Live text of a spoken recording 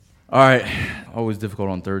All right, always difficult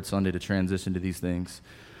on third Sunday to transition to these things.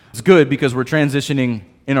 It's good because we're transitioning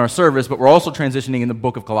in our service, but we're also transitioning in the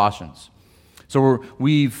book of Colossians. So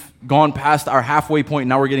we've gone past our halfway point, and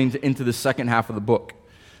now we're getting into the second half of the book.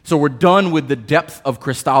 So we're done with the depth of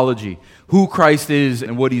Christology, who Christ is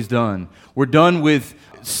and what he's done. We're done with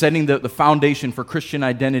setting the foundation for Christian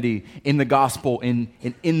identity in the gospel and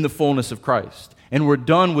in the fullness of Christ. And we're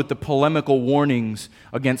done with the polemical warnings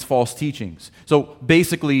against false teachings. So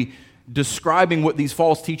basically, describing what these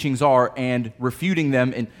false teachings are and refuting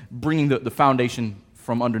them and bringing the foundation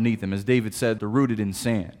from underneath them. As David said, they're rooted in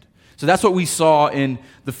sand. So that's what we saw in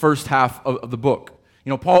the first half of the book. You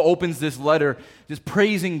know, Paul opens this letter just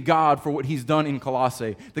praising God for what he's done in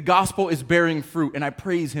Colossae. The gospel is bearing fruit, and I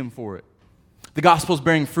praise him for it. The gospel is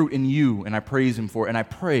bearing fruit in you, and I praise him for it. And I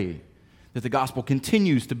pray that the gospel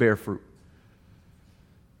continues to bear fruit.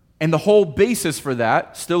 And the whole basis for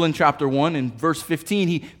that, still in chapter 1, in verse 15,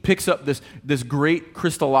 he picks up this great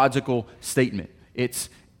Christological statement. It's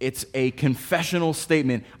a confessional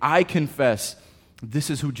statement. I confess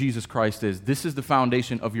this is who Jesus Christ is. This is the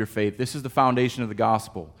foundation of your faith. This is the foundation of the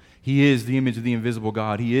gospel. He is the image of the invisible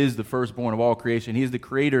God. He is the firstborn of all creation. He is the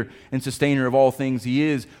creator and sustainer of all things. He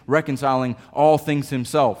is reconciling all things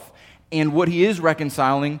himself. And what he is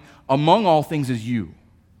reconciling among all things is you.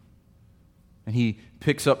 And he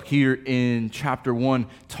picks up here in chapter 1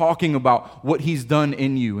 talking about what he's done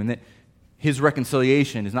in you, and that his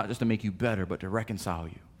reconciliation is not just to make you better, but to reconcile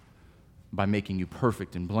you by making you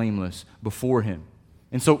perfect and blameless before him.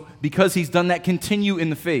 And so because he's done that, continue in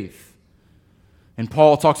the faith. And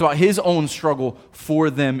Paul talks about his own struggle for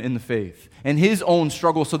them in the faith and his own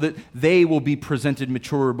struggle so that they will be presented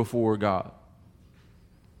mature before God.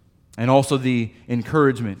 And also the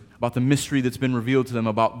encouragement about the mystery that's been revealed to them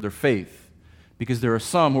about their faith. Because there are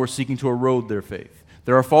some who are seeking to erode their faith.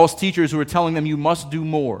 There are false teachers who are telling them you must do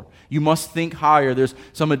more. You must think higher. There's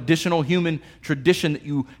some additional human tradition that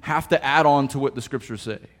you have to add on to what the scriptures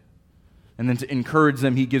say. And then to encourage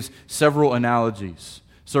them, he gives several analogies.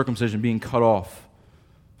 Circumcision, being cut off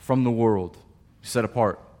from the world, set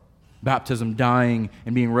apart. Baptism, dying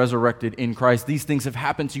and being resurrected in Christ. These things have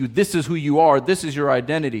happened to you. This is who you are. This is your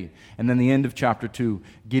identity. And then the end of chapter 2,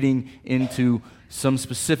 getting into some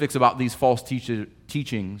specifics about these false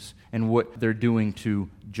teachings and what they're doing to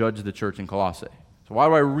judge the church in Colossae. So why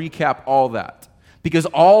do I recap all that? Because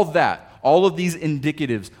all of these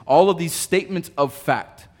indicatives, all of these statements of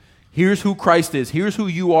fact, here's who Christ is, here's who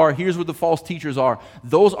you are, here's what the false teachers are,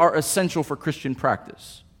 those are essential for Christian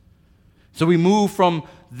practice. So we move from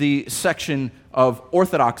the section of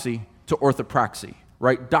orthodoxy to orthopraxy,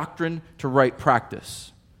 right doctrine to right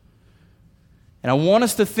practice. And I want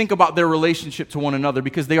us to think about their relationship to one another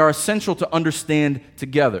because they are essential to understand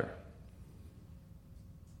together.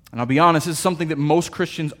 And I'll be honest, this is something that most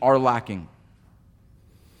Christians are lacking.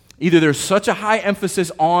 Either there's such a high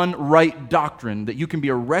emphasis on right doctrine that you can be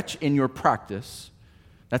a wretch in your practice,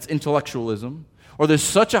 that's intellectualism, or there's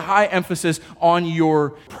such a high emphasis on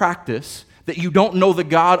your practice that you don't know the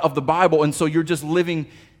God of the Bible, and so you're just living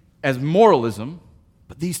as moralism.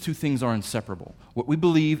 But these two things are inseparable. What we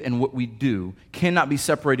believe and what we do cannot be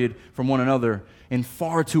separated from one another, and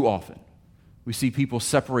far too often we see people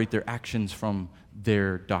separate their actions from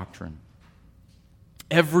their doctrine.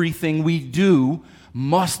 Everything we do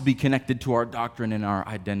must be connected to our doctrine and our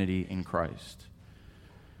identity in Christ.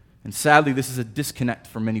 And sadly, this is a disconnect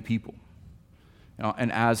for many people.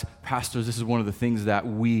 And as pastors, this is one of the things that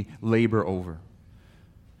we labor over.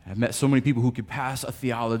 I've met so many people who could pass a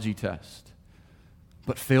theology test,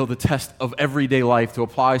 but fail the test of everyday life to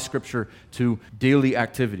apply Scripture to daily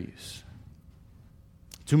activities.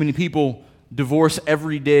 Too many people divorce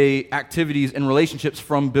everyday activities and relationships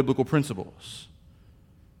from biblical principles.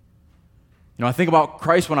 You know, I think about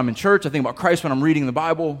Christ when I'm in church. I think about Christ when I'm reading the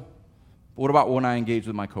Bible. But what about when I engage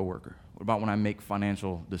with my coworker? What about when I make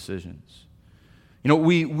financial decisions? You know,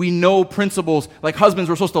 we know principles like husbands,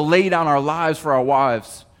 we're supposed to lay down our lives for our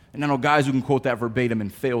wives. And I know guys who can quote that verbatim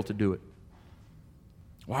and fail to do it.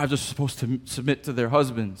 Wives are supposed to submit to their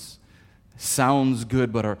husbands. Sounds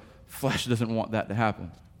good, but our flesh doesn't want that to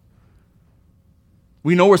happen.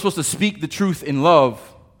 We know we're supposed to speak the truth in love,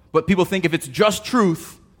 but people think if it's just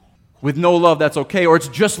truth with no love, that's okay, or it's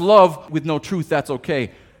just love with no truth, that's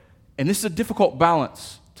okay. And this is a difficult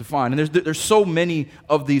balance to find, and there's so many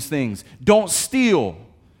of these things. Don't steal.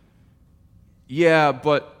 Yeah,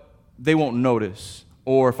 but they won't notice.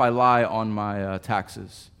 Or if I lie on my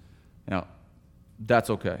taxes,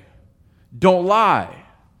 that's okay. Don't lie.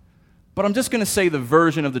 But I'm just going to say the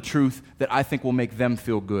version of the truth that I think will make them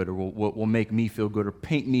feel good, or will make me feel good, or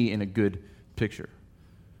paint me in a good picture.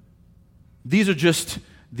 These are just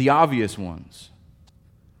the obvious ones.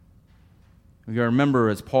 We got to remember,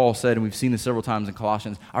 as Paul said, and we've seen this several times in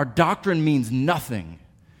Colossians, our doctrine means nothing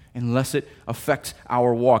unless it affects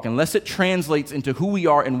our walk. Unless it translates into who we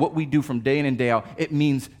are and what we do from day in and day out, it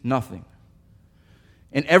means nothing.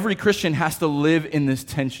 And every Christian has to live in this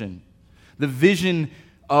tension. The vision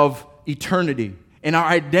of eternity and our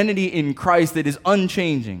identity in Christ that is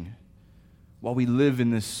unchanging while we live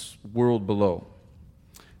in this world below.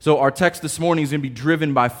 So our text this morning is going to be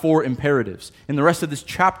driven by 4 imperatives. And the rest of this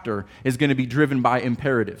chapter is going to be driven by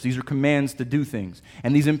imperatives. These are commands to do things.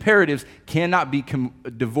 And these imperatives cannot be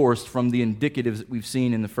divorced from the indicatives that we've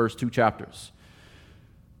seen in the first 2 chapters.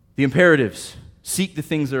 The imperatives: seek the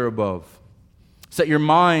things that are above. Set your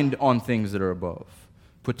mind on things that are above.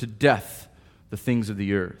 Put to death the things of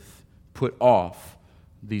the earth. Put off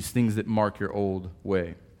these things that mark your old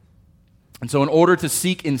way. And so in order to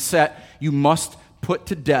seek and set, you must put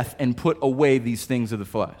to death and put away these things of the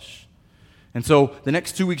flesh. And so the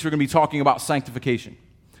next 2 weeks we're going to be talking about sanctification.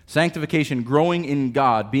 Sanctification, growing in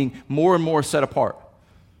God, being more and more set apart.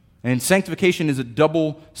 And sanctification is a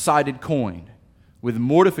double-sided coin with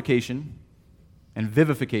mortification and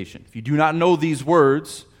vivification. If you do not know these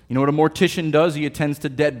words, you know what a mortician does? He attends to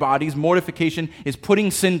dead bodies. Mortification is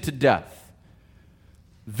putting sin to death.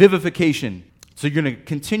 Vivification, so you're going to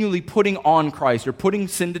continually putting on Christ. You're putting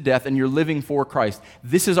sin to death and you're living for Christ.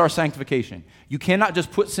 This is our sanctification. You cannot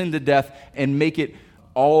just put sin to death and make it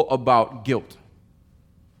all about guilt.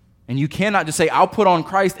 And you cannot just say, I'll put on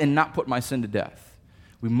Christ and not put my sin to death.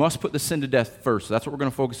 We must put the sin to death first. So that's what we're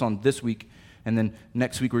going to focus on this week. And then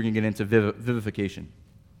next week we're going to get into vivification.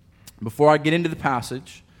 Before I get into the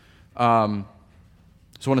passage,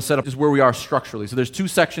 so I want to set up just where we are structurally. So there's 2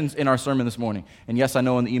 sections in our sermon this morning. And yes, I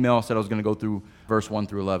know in the email I said I was going to go through verse 1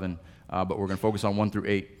 through 11, but we're going to focus on 1 through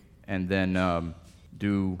 8 and then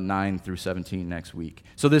do 9 through 17 next week.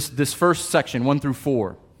 So this first section, 1 through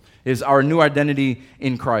 4, is our new identity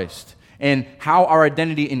in Christ and how our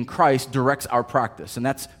identity in Christ directs our practice. And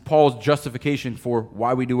that's Paul's justification for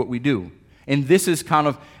why we do what we do. And this is kind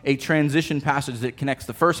of a transition passage that connects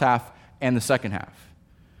the first half and the second half.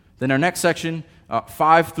 Then our next section,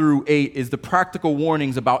 5 through 8, is the practical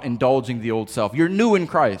warnings about indulging the old self. You're new in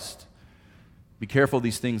Christ. Be careful of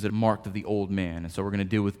these things that are marked of the old man. And so we're going to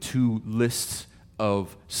deal with 2 lists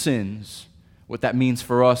of sins, what that means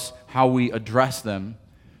for us, how we address them,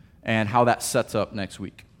 and how that sets up next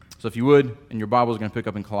week. So if you would, in your Bible is going to pick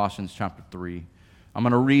up in Colossians chapter 3. I'm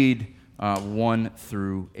going to read 1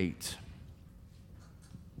 through 8.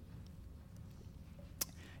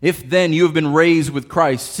 If then you have been raised with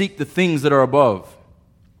Christ, seek the things that are above,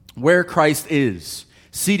 where Christ is,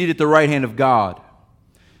 seated at the right hand of God.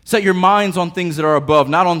 Set your minds on things that are above,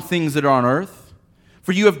 not on things that are on earth.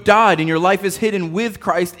 For you have died, and your life is hidden with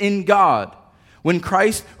Christ in God. When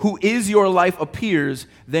Christ, who is your life, appears,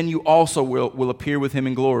 then you also will appear with him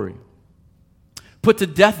in glory. Put to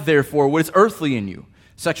death, therefore, what is earthly in you: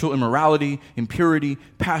 sexual immorality, impurity,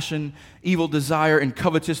 passion, evil desire, and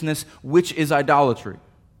covetousness, which is idolatry.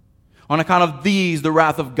 On account of these, the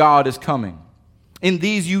wrath of God is coming. In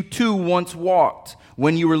these you too once walked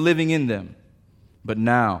when you were living in them. But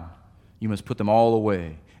now you must put them all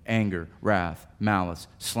away: anger, wrath, malice,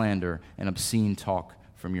 slander, and obscene talk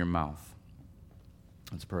from your mouth.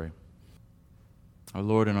 Let's pray. Our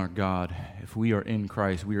Lord and our God, if we are in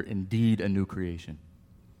Christ, we are indeed a new creation.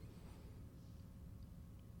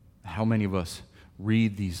 How many of us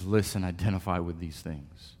read these lists and identify with these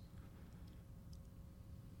things?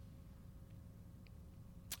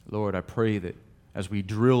 Lord, I pray that as we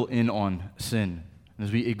drill in on sin, and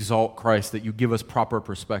as we exalt Christ, that you give us proper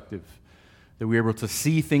perspective, that we're able to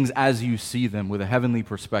see things as you see them with a heavenly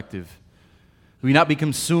perspective. That we not be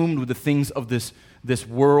consumed with the things of this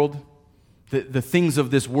world. The things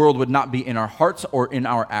of this world would not be in our hearts or in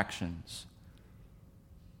our actions.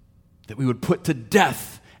 That we would put to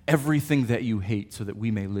death everything that you hate so that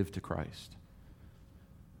we may live to Christ.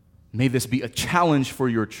 May this be a challenge for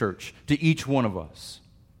your church, to each one of us.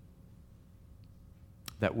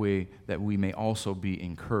 That we may also be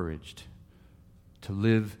encouraged to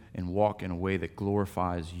live and walk in a way that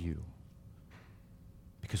glorifies you,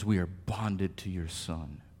 because we are bonded to your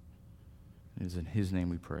Son. It is in his name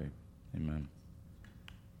we pray. Amen.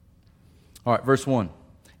 All right, verse 1.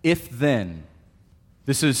 If then,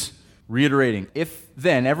 this is reiterating, if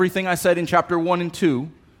then, everything I said in chapter 1 and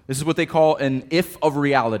 2, this is what they call an if of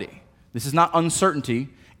reality. This is not uncertainty.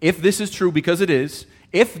 If this is true, because it is,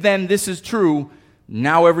 if then this is true,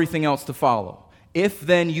 now everything else to follow. If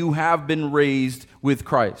then you have been raised with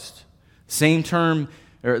Christ. Same term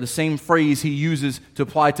or the same phrase he uses to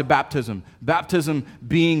apply to baptism. Baptism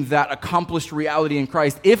being that accomplished reality in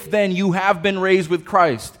Christ. If then you have been raised with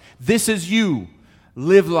Christ, this is you.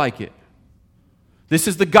 Live like it. This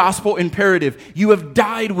is the gospel imperative. You have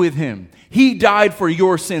died with him. He died for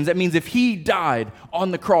your sins. That means if he died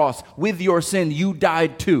on the cross with your sin, you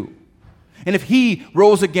died too. And if he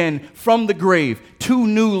rose again from the grave to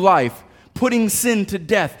new life, putting sin to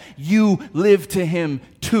death, you live to him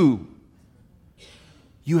too.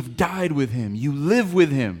 You have died with him. You live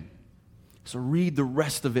with him. So read the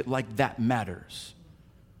rest of it like that matters.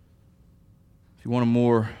 If you want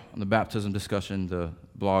more on the baptism discussion, the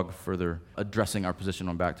blog further addressing our position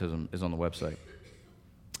on baptism is on the website.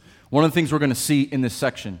 One of the things we're going to see in this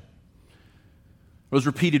section was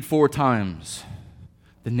repeated 4 times,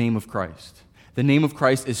 the name of Christ. The name of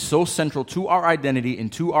Christ is so central to our identity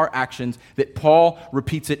and to our actions that Paul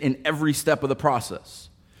repeats it in every step of the process.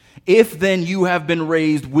 If then you have been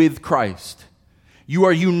raised with Christ, you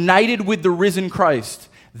are united with the risen Christ,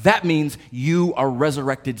 that means you are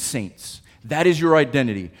resurrected saints. That is your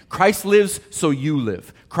identity. Christ lives, so you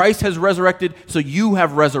live. Christ has resurrected, so you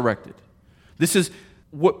have resurrected. This is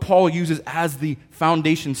what Paul uses as the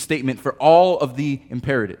foundation statement for all of the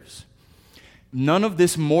imperatives. None of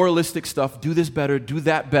this moralistic stuff, do this better, do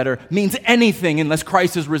that better, means anything unless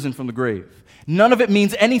Christ has risen from the grave. None of it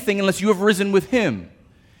means anything unless you have risen with him.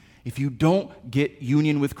 If you don't get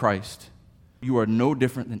union with Christ, you are no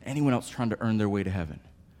different than anyone else trying to earn their way to heaven.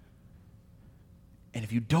 And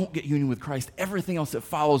if you don't get union with Christ, everything else that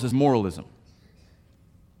follows is moralism.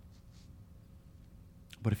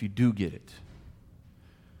 But if you do get it,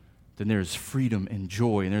 then there's freedom and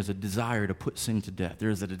joy, and there's a desire to put sin to death.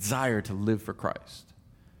 There's a desire to live for Christ.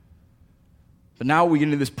 But now we get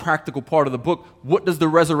into this practical part of the book. What does the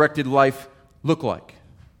resurrected life look like?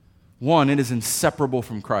 1, it is inseparable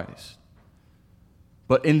from Christ.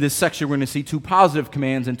 But in this section, we're going to see 2 positive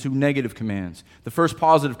commands and 2 negative commands. The first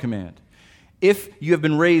positive command: if you have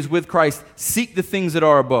been raised with Christ, seek the things that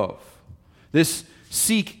are above. This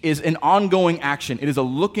seek is an ongoing action. It is a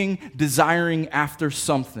looking, desiring after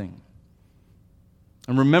something.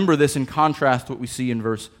 And remember this in contrast to what we see in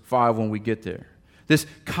verse 5 when we get there. This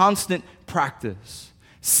constant practice.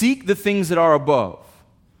 Seek the things that are above.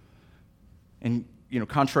 And,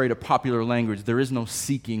 contrary to popular language, there is no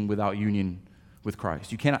seeking without union with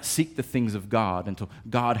Christ. You cannot seek the things of God until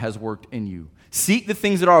God has worked in you. Seek the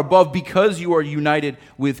things that are above because you are united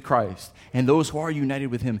with Christ. And those who are united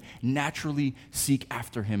with him naturally seek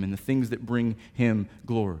after him and the things that bring him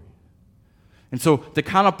glory. And so to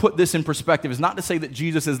kind of put this in perspective is not to say that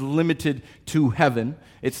Jesus is limited to heaven.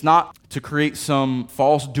 It's not to create some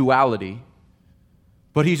false duality.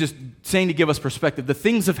 But he's just saying to give us perspective. The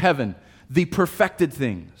things of heaven, the perfected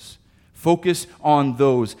things, focus on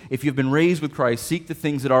those. If you've been raised with Christ, seek the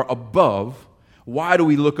things that are above. Why do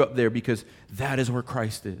we look up there? Because that is where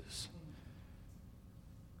Christ is.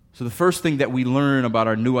 So the first thing that we learn about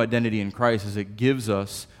our new identity in Christ is it gives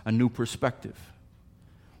us a new perspective.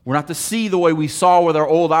 We're not to see the way we saw with our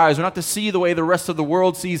old eyes. We're not to see the way the rest of the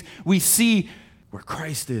world sees. We see where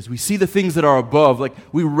Christ is. We see the things that are above. Like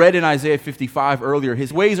we read in Isaiah 55 earlier,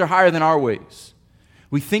 his ways are higher than our ways.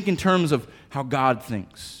 We think in terms of how God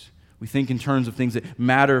thinks. We think in terms of things that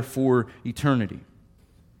matter for eternity.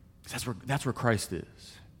 That's where Christ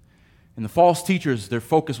is. And the false teachers, their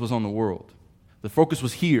focus was on the world. The focus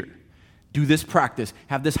was here. Do this practice.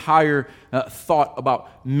 Have this higher thought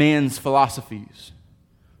about man's philosophies.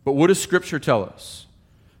 But what does Scripture tell us?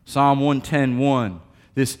 Psalm 110:1,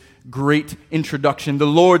 this great introduction. The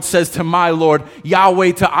Lord says to my Lord,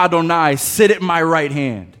 Yahweh to Adonai, sit at my right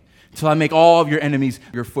hand until I make all of your enemies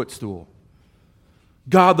your footstool.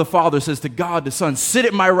 God the Father says to God the Son, sit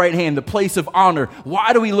at my right hand, the place of honor.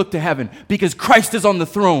 Why do we look to heaven? Because Christ is on the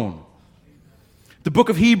throne. The book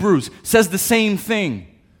of Hebrews says the same thing.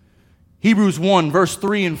 Hebrews 1, verse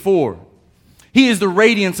 3 and 4. He is the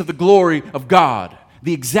radiance of the glory of God,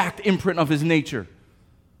 the exact imprint of his nature.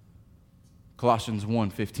 Colossians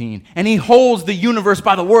 1:15. And he holds the universe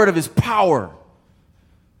by the word of his power.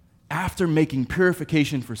 After making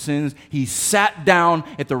purification for sins, he sat down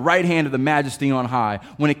at the right hand of the majesty on high.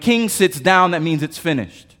 When a king sits down, that means it's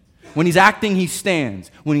finished. When he's acting, he stands.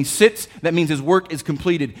 When he sits, that means his work is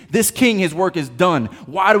completed. This king, his work is done.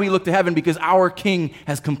 Why do we look to heaven? Because our king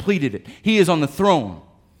has completed it. He is on the throne.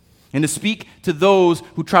 And to speak to those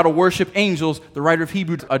who try to worship angels, the writer of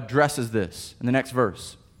Hebrews addresses this in the next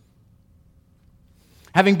verse.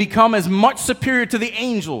 Having become as much superior to the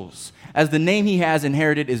angels as the name he has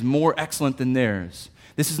inherited is more excellent than theirs.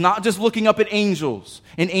 This is not just looking up at angels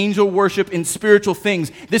and angel worship in spiritual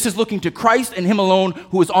things. This is looking to Christ and him alone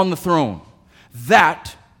who is on the throne.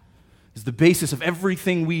 That is the basis of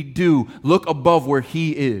everything we do. Look above where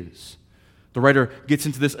he is. The writer gets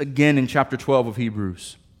into this again in chapter 12 of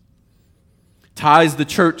Hebrews. Ties the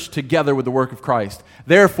church together with the work of Christ.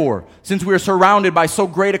 Therefore, since we are surrounded by so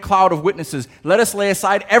great a cloud of witnesses, let us lay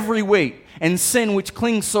aside every weight and sin which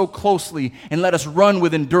clings so closely, and let us run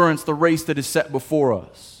with endurance the race that is set before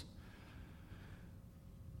us.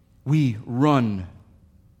 We run.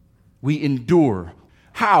 We endure.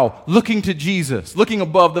 How? Looking to Jesus, looking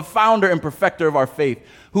above, the founder and perfecter of our faith,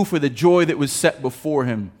 who for the joy that was set before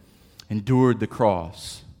him endured the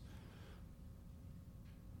cross.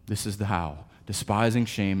 This is the how. Despising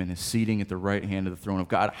shame and is seating at the right hand of the throne of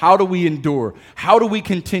God. How do we endure? How do we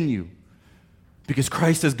continue? Because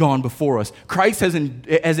Christ has gone before us. Christ has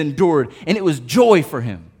endured, and it was joy for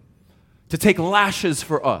him to take lashes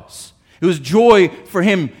for us. It was joy for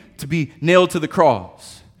him to be nailed to the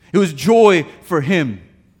cross. It was joy for him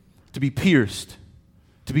to be pierced,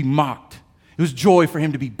 to be mocked. It was joy for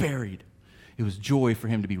him to be buried. It was joy for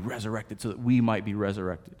him to be resurrected so that we might be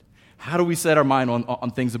resurrected. How do we set our mind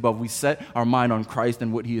on things above? We set our mind on Christ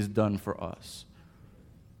and what he has done for us.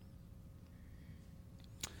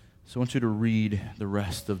 So I want you to read the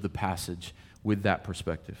rest of the passage with that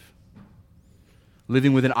perspective.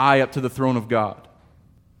 Living with an eye up to the throne of God.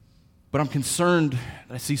 But I'm concerned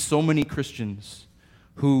that I see so many Christians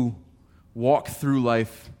who walk through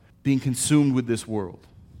life being consumed with this world.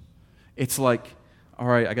 It's like, all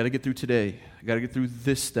right, I got to get through today. I got to get through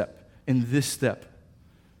this step and this step.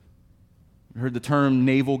 You heard the term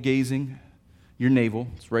navel gazing? Your navel,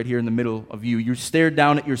 it's right here in the middle of you. You stare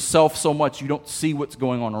down at yourself so much you don't see what's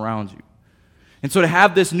going on around you. And so to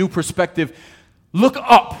have this new perspective, look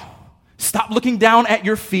up. Stop looking down at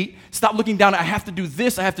your feet. Stop looking down at, I have to do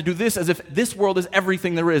this, as if this world is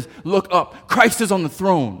everything there is. Look up. Christ is on the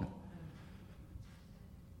throne.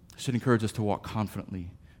 It should encourage us to walk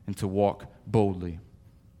confidently and to walk boldly.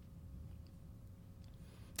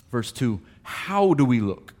 Verse 2, how do we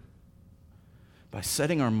look? By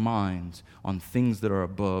setting our minds on things that are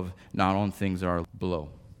above, not on things that are below.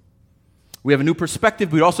 We have a new perspective,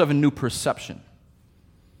 but we also have a new perception.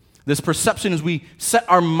 This perception is we set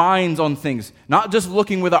our minds on things, not just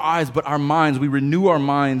looking with our eyes, but our minds. We renew our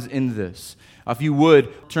minds in this. If you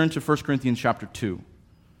would, turn to 1 Corinthians chapter 2.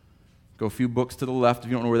 Go a few books to the left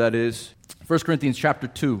if you don't know where that is. 1 Corinthians chapter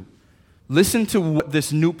 2. Listen to what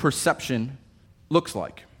this new perception looks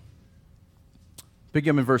like.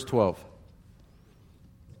 Begin in verse 12.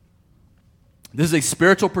 This is a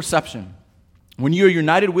spiritual perception. When you are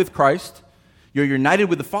united with Christ, you're united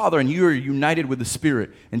with the Father, and you are united with the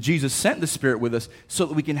Spirit. And Jesus sent the Spirit with us so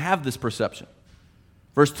that we can have this perception.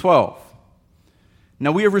 Verse 12.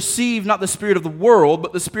 Now we have received not the spirit of the world,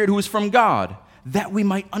 but the Spirit who is from God, that we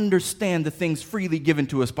might understand the things freely given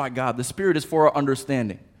to us by God. The Spirit is for our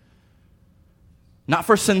understanding. Not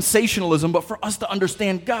for sensationalism, but for us to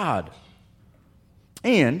understand God.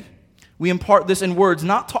 And we impart this in words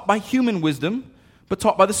not taught by human wisdom, but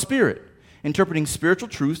taught by the Spirit, interpreting spiritual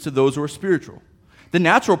truths to those who are spiritual. The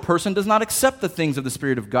natural person does not accept the things of the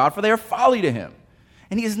Spirit of God, for they are folly to him,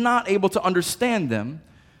 and he is not able to understand them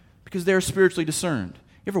because they are spiritually discerned.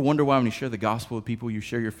 You ever wonder why when you share the gospel with people, you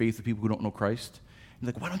share your faith with people who don't know Christ?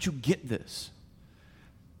 You're like, why don't you get this?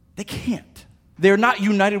 They can't. They're not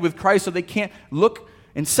united with Christ, so they can't look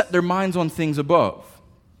and set their minds on things above.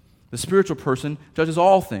 The spiritual person judges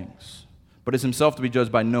all things, but is himself to be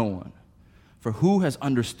judged by no one. For who has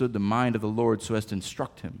understood the mind of the Lord so as to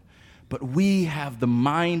instruct him? But we have the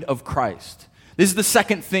mind of Christ. This is the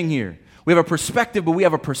second thing here. We have a perspective, but we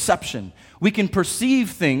have a perception. We can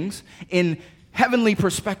perceive things in heavenly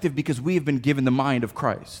perspective because we have been given the mind of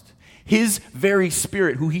Christ. His very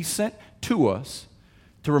Spirit, who he sent to us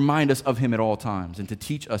to remind us of him at all times and to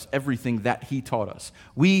teach us everything that he taught us.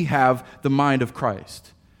 We have the mind of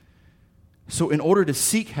Christ. So in order to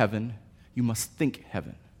seek heaven, you must think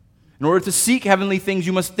heaven. In order to seek heavenly things,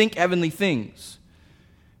 you must think heavenly things.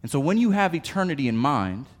 And so when you have eternity in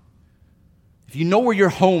mind, if you know where your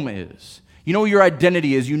home is, you know where your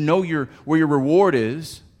identity is, you know where your reward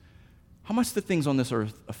is, how much do the things on this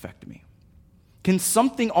earth affect me? Can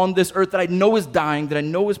something on this earth that I know is dying, that I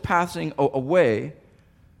know is passing away,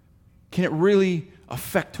 can it really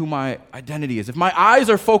affect who my identity is? If my eyes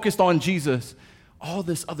are focused on Jesus, all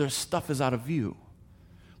this other stuff is out of view.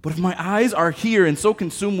 But if my eyes are here and so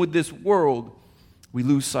consumed with this world, we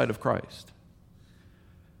lose sight of Christ.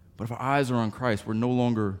 But if our eyes are on Christ, we're no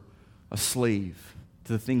longer a slave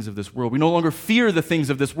to the things of this world. We no longer fear the things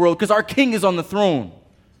of this world because our King is on the throne.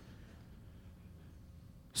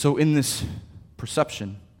 So in this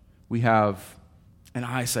perception, we have an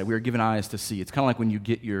eyesight. We are given eyes to see. It's kind of like when you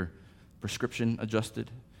get your prescription adjusted.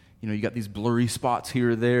 You got these blurry spots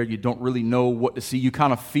here or there. You don't really know what to see. You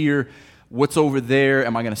kind of fear what's over there.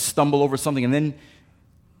 Am I going to stumble over something? And then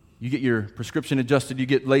you get your prescription adjusted. You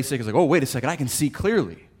get LASIK. It's like, oh, wait a second. I can see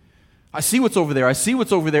clearly. I see what's over there. I see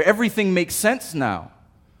what's over there. Everything makes sense now.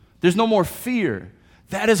 There's no more fear.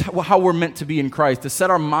 That is how we're meant to be in Christ, to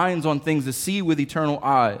set our minds on things, to see with eternal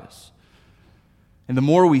eyes. And the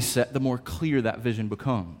more we set, the more clear that vision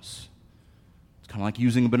becomes. It's kind of like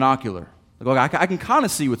using a binocular. Like, I can kind of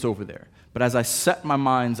see what's over there. But as I set my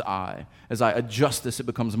mind's eye, as I adjust this, it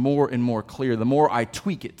becomes more and more clear. The more I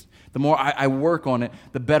tweak it, the more I work on it,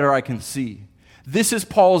 the better I can see. This is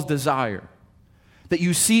Paul's desire. That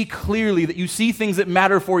you see clearly, that you see things that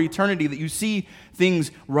matter for eternity, that you see things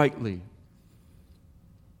rightly.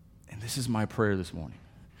 And this is my prayer this morning.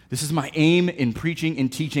 This is my aim in preaching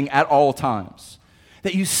and teaching at all times.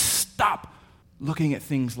 That you stop looking at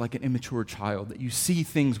things like an immature child, that you see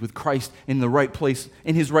things with Christ in the right place,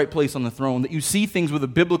 in his right place on the throne, that you see things with a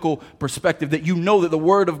biblical perspective, that you know that the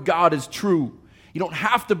word of God is true. You don't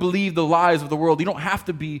have to believe the lies of the world. You don't have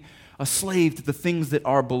to be a slave to the things that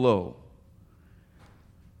are below.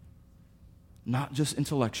 Not just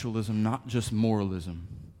intellectualism, not just moralism,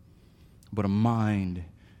 but a mind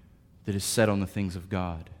that is set on the things of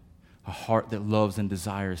God, a heart that loves and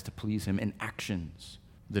desires to please him, and actions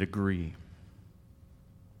that agree.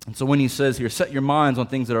 And so when he says here, set your minds on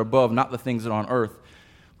things that are above, not the things that are on earth,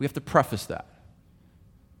 we have to preface that.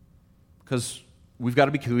 Because we've got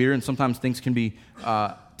to be clear, and sometimes things can be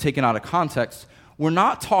taken out of context. We're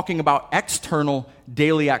not talking about external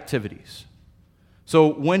daily activities. So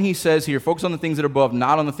when he says here, focus on the things that are above,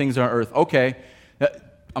 not on the things that are on earth. Okay,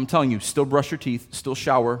 I'm telling you, still brush your teeth, still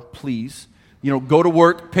shower, please. Go to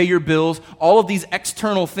work, pay your bills, all of these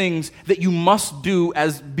external things that you must do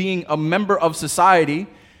as being a member of society.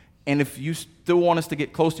 And if you still want us to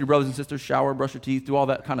get close to your brothers and sisters, shower, brush your teeth, do all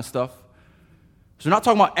that kind of stuff. So we're not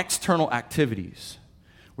talking about external activities.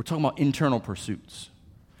 We're talking about internal pursuits.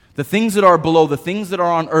 The things that are below, the things that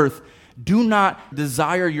are on earth, do not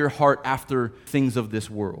desire your heart after things of this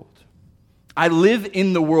world. I live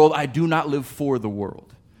in the world, I do not live for the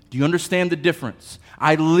world. Do you understand the difference?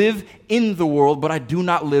 I live in the world, but I do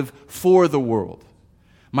not live for the world.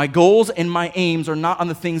 My goals and my aims are not on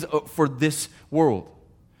the things for this world.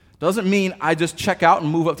 Doesn't mean I just check out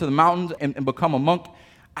and move up to the mountains and become a monk.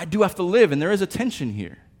 I do have to live, and there is a tension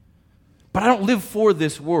here. But I don't live for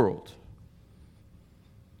this world.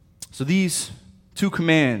 So these two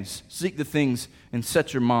commands, seek the things and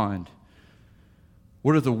set your mind.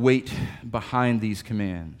 What are the weight behind these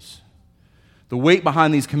commands? The weight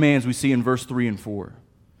behind these commands we see in verse 3 and 4.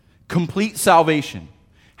 Complete salvation.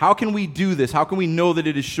 How can we do this? How can we know that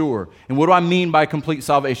it is sure? And what do I mean by complete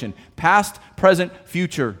salvation? Past, present,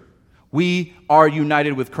 future. We are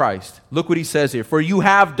united with Christ. Look what he says here. For you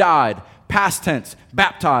have died, past tense,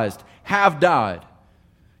 baptized, have died.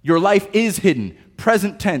 Your life is hidden,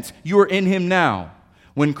 present tense. You are in him now.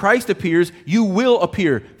 When Christ appears, you will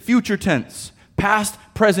appear, future tense, past,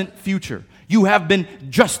 present, future. You have been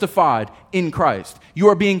justified in Christ. You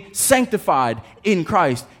are being sanctified in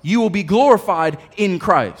Christ. You will be glorified in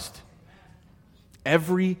Christ.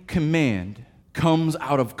 Every command comes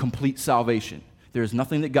out of complete salvation. There is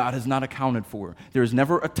nothing that God has not accounted for. There is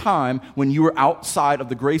never a time when you are outside of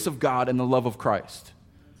the grace of God and the love of Christ.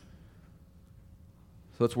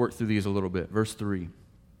 So let's work through these a little bit. Verse 3.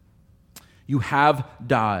 You have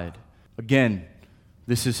died. Again,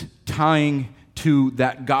 this is tying to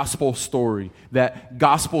that gospel story, that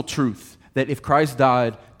gospel truth, that if Christ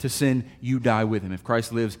died to sin, you die with him. If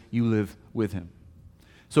Christ lives, you live with him.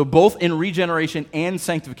 So both in regeneration and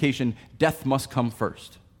sanctification, death must come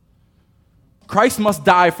first. Christ must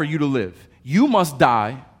die for you to live. You must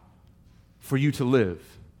die for you to live.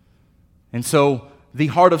 And so the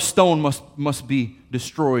heart of stone must be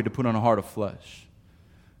destroyed to put on a heart of flesh.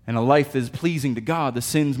 And a life that is pleasing to God, the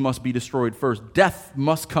sins must be destroyed first. Death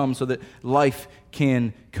must come so that life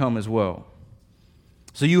can come as well.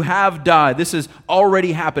 So you have died. This has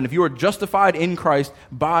already happened. If you are justified in Christ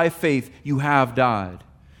by faith, you have died.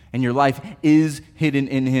 And your life is hidden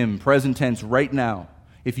in him, present tense, right now.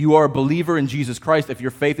 If you are a believer in Jesus Christ, if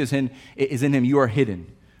your faith is in him, you are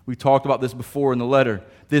hidden. We talked about this before in the letter.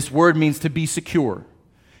 This word means to be secure.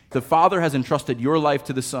 The Father has entrusted your life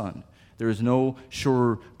to the Son. There is no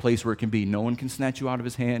surer place where it can be. No one can snatch you out of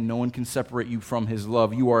his hand. No one can separate you from his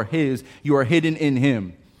love. You are his. You are hidden in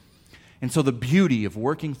him. And so the beauty of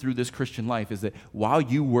working through this Christian life is that while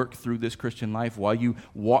you work through this Christian life, while you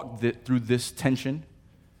walk through this tension,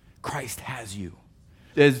 Christ has you.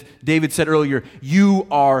 As David said earlier, you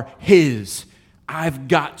are his. I've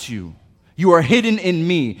got you. You are hidden in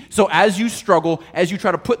me. So as you struggle, as you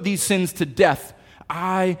try to put these sins to death,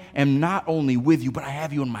 I am not only with you, but I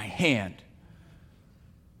have you in my hand.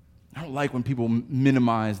 I don't like when people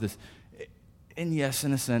minimize this. And yes,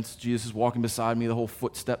 in a sense, Jesus is walking beside me, the whole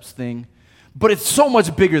footsteps thing. But it's so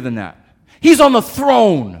much bigger than that. He's on the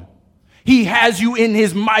throne. He has you in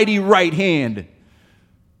his mighty right hand.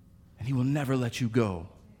 And he will never let you go.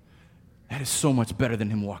 That is so much better than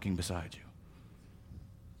him walking beside you.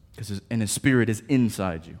 And his spirit is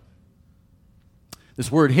inside you.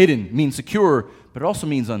 This word hidden means secure, but it also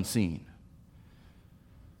means unseen.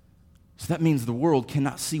 So that means the world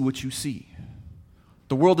cannot see what you see.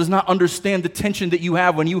 The world does not understand the tension that you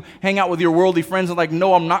have when you hang out with your worldly friends and like,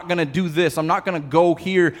 no, I'm not going to do this. I'm not going to go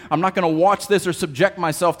here. I'm not going to watch this or subject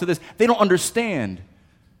myself to this. They don't understand.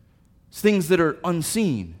 It's things that are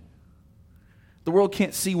unseen. The world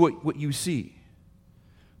can't see what you see.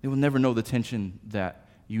 They will never know the tension that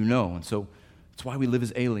you know. And so that's why we live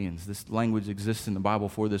as aliens. This language exists in the Bible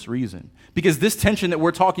for this reason. Because this tension that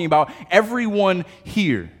we're talking about, everyone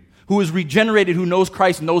here who is regenerated, who knows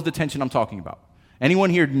Christ, knows the tension I'm talking about.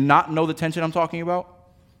 Anyone here not know the tension I'm talking about?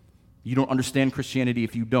 You don't understand Christianity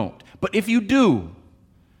if you don't. But if you do,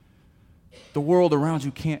 the world around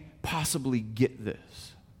you can't possibly get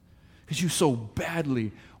this. Because you so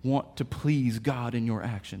badly want to please God in your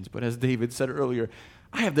actions. But as David said earlier,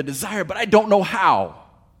 I have the desire, but I don't know how.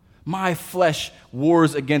 My flesh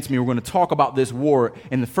wars against me. We're going to talk about this war.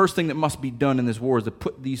 And the first thing that must be done in this war is to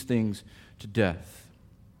put these things to death.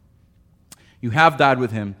 You have died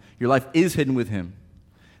with him. Your life is hidden with him.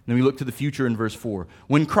 And then we look to the future in verse 4.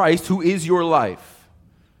 When Christ, who is your life,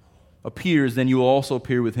 appears, then you will also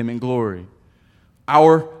appear with him in glory.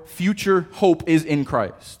 Our future hope is in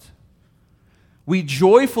Christ. We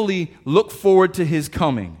joyfully look forward to his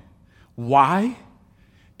coming. Why?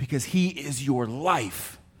 Because he is your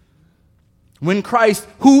life. When Christ,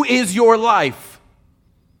 who is your life?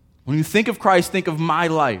 When you think of Christ, think of my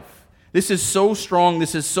life. This is so strong.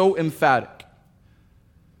 This is so emphatic.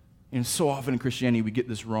 And so often in Christianity, we get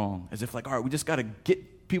this wrong. As if like, all right, we just got to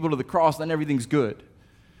get people to the cross, then everything's good.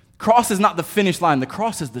 Cross is not the finish line. The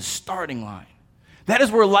cross is the starting line. That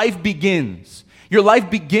is where life begins. Your life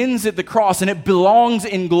begins at the cross, and it belongs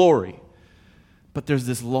in glory. But there's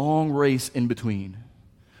this long race in between,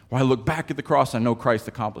 where I look back at the cross and I know Christ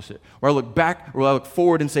accomplished it. Where I look back, or I look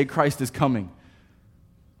forward and say Christ is coming.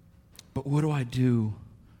 But what do I do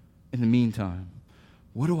in the meantime?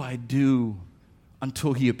 What do I do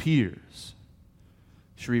until he appears?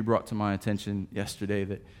 Cherie brought to my attention yesterday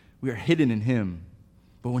that we are hidden in him.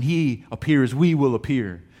 But when he appears, we will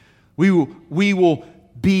appear. We will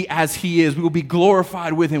be as he is. We will be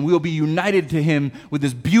glorified with him. We will be united to him with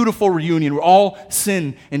this beautiful reunion where all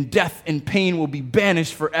sin and death and pain will be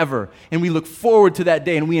banished forever. And we look forward to that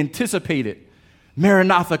day and we anticipate it.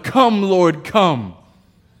 Maranatha, come, Lord, come.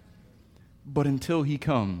 But until he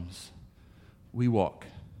comes, we walk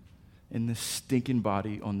in this stinking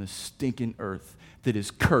body on this stinking earth that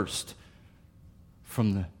is cursed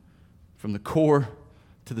from the core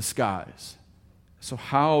to the skies. So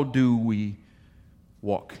how do we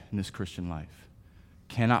walk in this Christian life?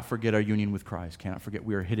 Cannot forget our union with Christ. Cannot forget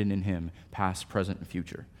we are hidden in him, past, present, and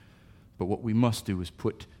future. But what we must do is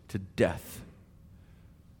put to death.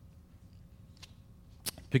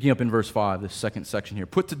 Picking up in verse 5, this second section here.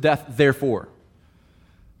 Put to death, therefore.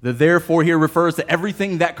 The therefore here refers to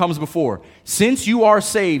everything that comes before. Since you are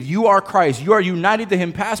saved, you are Christ, you are united to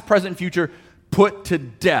him, past, present, and future, put to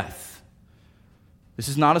death. This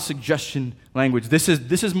is not a suggestion language. This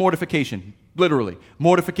is mortification, literally.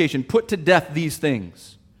 Mortification. Put to death these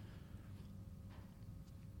things.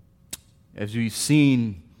 As we've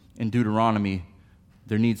seen in Deuteronomy,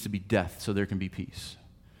 there needs to be death so there can be peace.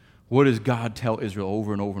 What does God tell Israel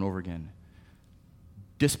over and over and over again?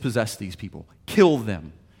 Dispossess these people. Kill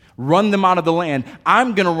them. Run them out of the land.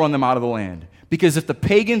 I'm going to run them out of the land. Because if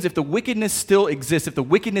the wickedness still exists, if the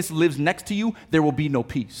wickedness lives next to you, there will be no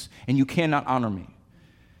peace. And you cannot honor me.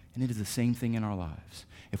 And it is the same thing in our lives.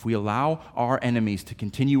 If we allow our enemies to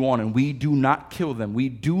continue on and we do not kill them, we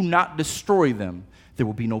do not destroy them, there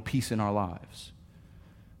will be no peace in our lives.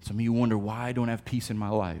 Some of you wonder why I don't have peace in my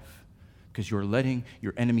life. Because you're letting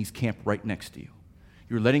your enemies camp right next to you.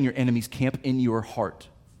 You're letting your enemies camp in your heart.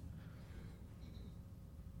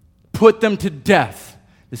 Put them to death.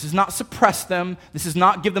 This is not suppress them. This is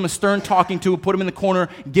not give them a stern talking to, put them in the corner,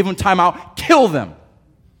 give them time out. Kill them.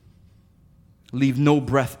 Leave no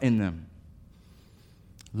breath in them.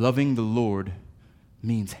 Loving the Lord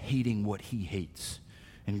means hating what he hates.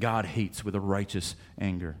 And God hates with a righteous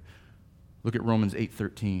anger. Look at Romans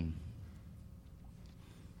 8:13,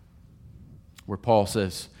 where Paul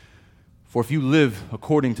says, For if you live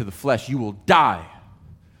according to the flesh, you will die.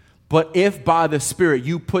 But if by the Spirit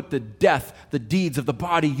you put to death the deeds of the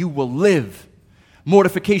body, you will live.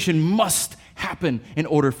 Mortification must happen in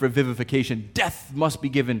order for vivification. Death must be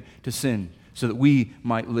given to sin so that we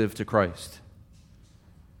might live to Christ.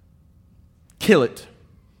 Kill it.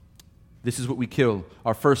 This is what we kill.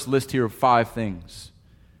 Our first list here of 5 things.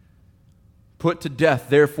 Put to death,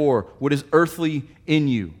 therefore, what is earthly in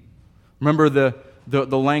you. Remember the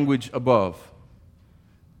language above.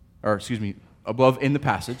 Above in the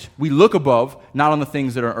passage. We look above, not on the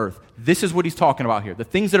things that are earth. This is what he's talking about here. The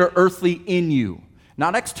things that are earthly in you.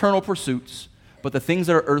 Not external pursuits, but the things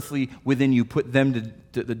that are earthly within you, put them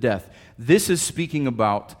to death. This is speaking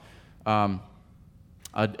about a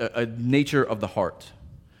nature of the heart.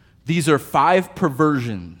 These are 5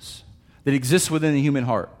 perversions that exist within the human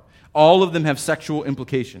heart. All of them have sexual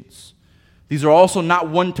implications. These are also not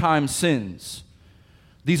one-time sins.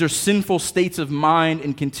 These are sinful states of mind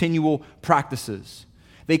and continual practices.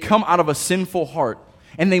 They come out of a sinful heart,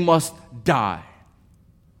 and they must die.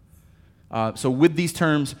 So with these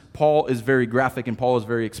terms, Paul is very graphic and Paul is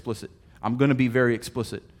very explicit. I'm going to be very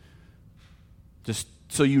explicit. Just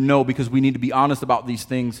so you know, because we need to be honest about these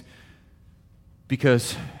things,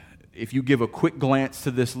 because if you give a quick glance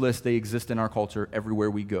to this list, they exist in our culture everywhere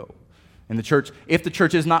we go. And the church, if the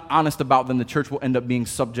church is not honest about them, the church will end up being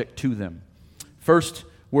subject to them. First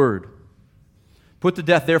word. Put to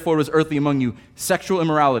death, therefore, what is earthly among you, sexual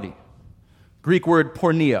immorality. Greek word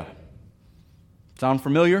porneia. Sound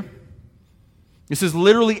familiar? This is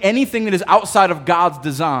literally anything that is outside of God's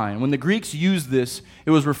design. When the Greeks used this,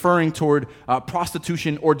 it was referring toward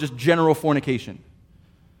prostitution or just general fornication.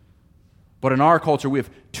 But in our culture, we have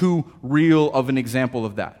too real of an example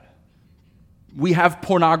of that. We have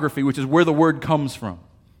pornography, which is where the word comes from.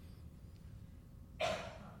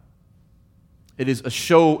 It is a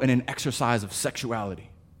show and an exercise of sexuality.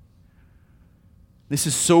 This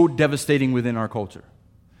is so devastating within our culture.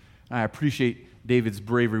 I appreciate David's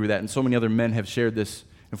bravery with that, and so many other men have shared this.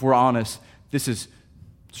 If we're honest, this is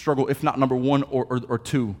struggle, if not number 1 or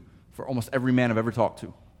 2, for almost every man I've ever talked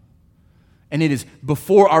to. And it is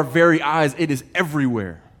before our very eyes, it is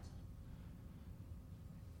everywhere.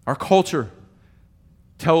 Our culture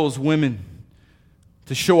tells women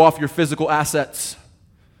to show off your physical assets.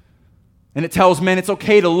 And it tells men it's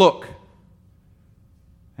okay to look.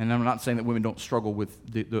 And I'm not saying that women don't struggle with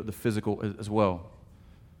the physical as well.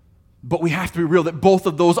 But we have to be real that both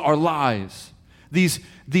of those are lies. These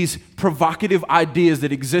provocative ideas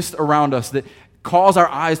that exist around us that cause our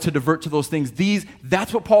eyes to divert to those things,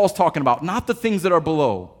 that's what Paul's talking about. Not the things that are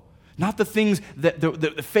below. Not the things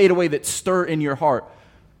that fade away, that stir in your heart.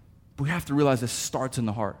 But we have to realize this starts in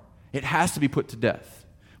the heart. It has to be put to death.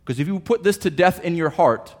 Because if you put this to death in your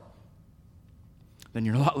heart, then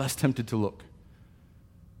you're a lot less tempted to look.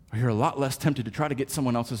 Or you're a lot less tempted to try to get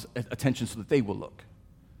someone else's attention so that they will look.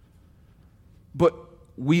 But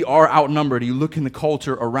we are outnumbered. You look in the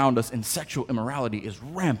culture around us, and sexual immorality is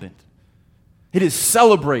rampant. It is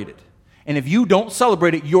celebrated. And if you don't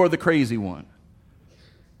celebrate it, you're the crazy one.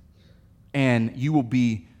 And you will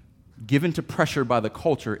be given to pressure by the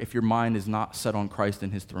culture if your mind is not set on Christ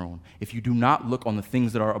and his throne. If you do not look on the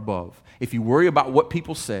things that are above. If you worry about what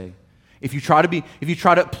people say. If you try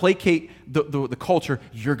to placate the culture,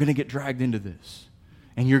 you're going to get dragged into this.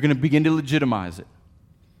 And you're going to begin to legitimize it.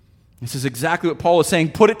 This is exactly what Paul is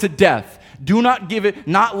saying. Put it to death. Do not give it,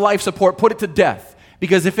 not life support, put it to death.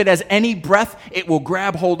 Because if it has any breath, it will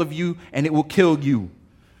grab hold of you and it will kill you.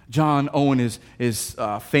 John Owen is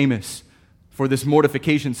famous for this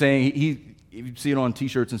mortification, saying, if you see it on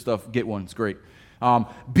t-shirts and stuff, get one, it's great.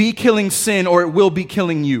 Be killing sin or it will be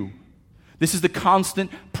killing you. This is the constant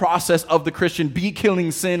process of the Christian. Be killing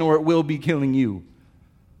sin or it will be killing you.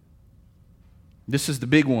 This is the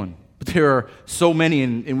big one. But there are so many,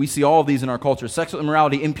 and we see all of these in our culture. Sexual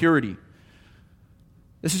immorality, impurity.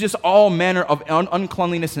 This is just all manner of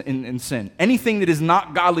uncleanliness and sin. Anything that is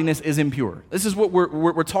not godliness is impure. This is what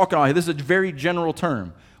we're talking about here. This is a very general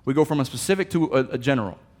term. We go from a specific to a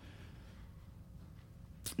general.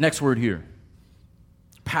 Next word here.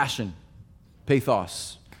 Passion.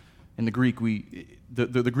 Pathos. In the Greek,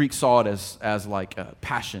 the Greek saw it as like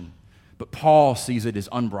passion. But Paul sees it as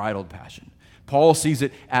unbridled passion. Paul sees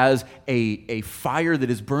it as a fire that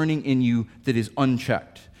is burning in you that is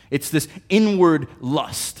unchecked. It's this inward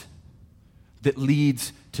lust that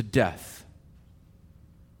leads to death.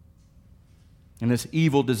 And this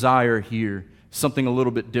evil desire here, something a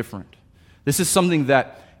little bit different. This is something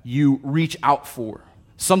that you reach out for.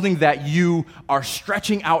 Something that you are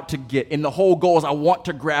stretching out to get. And the whole goal is I want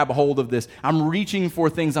to grab hold of this. I'm reaching for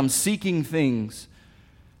things. I'm seeking things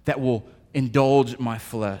that will indulge my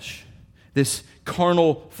flesh, this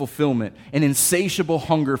carnal fulfillment, an insatiable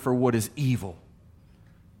hunger for what is evil.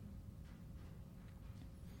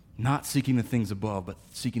 Not seeking the things above, but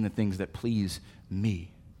seeking the things that please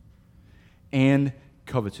me. And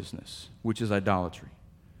covetousness, which is idolatry.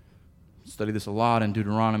 Study this a lot in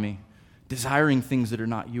Deuteronomy. Desiring things that are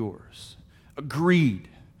not yours. Greed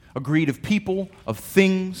of people, of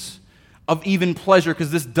things, of even pleasure,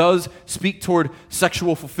 because this does speak toward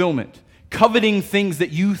sexual fulfillment. Coveting things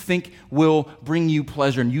that you think will bring you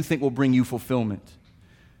pleasure and you think will bring you fulfillment.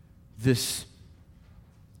 This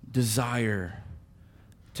desire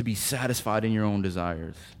to be satisfied in your own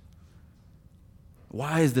desires.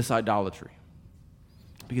 Why is this idolatry?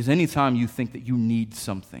 Because anytime you think that you need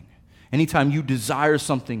something, anytime you desire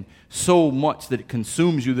something so much that it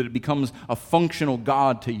consumes you, that it becomes a functional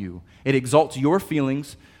God to you, it exalts your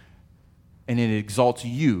feelings and it exalts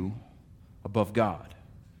you above God.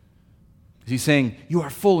 He's saying, you are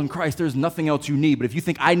full in Christ, there's nothing else you need. But if you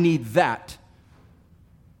think I need that,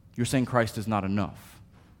 you're saying Christ is not enough.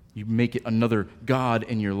 You make it another God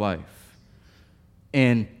in your life.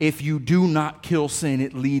 And if you do not kill sin,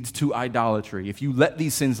 it leads to idolatry. If you let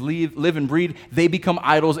these sins live and breed, they become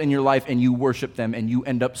idols in your life and you worship them and you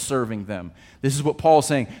end up serving them. This is what Paul's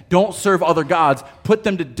saying. Don't serve other gods, put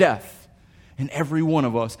them to death. And every one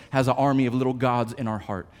of us has an army of little gods in our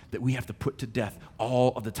heart that we have to put to death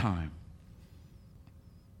all of the time.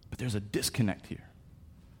 But there's a disconnect here.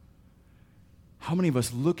 How many of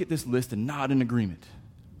us look at this list and nod in agreement,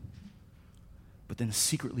 but then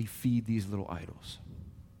secretly feed these little idols?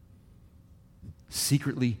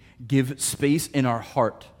 Secretly give space in our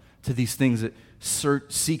heart to these things that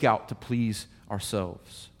seek out to please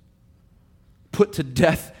ourselves. Put to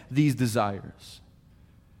death these desires.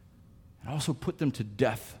 And also put them to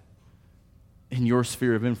death in your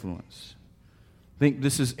sphere of influence. I think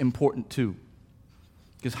this is important too.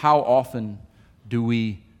 Because how often do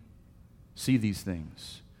we see these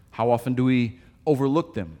things? How often do we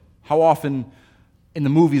overlook them? How often in the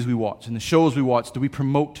movies we watch, in the shows we watch, do we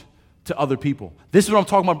promote to other people? This is what I'm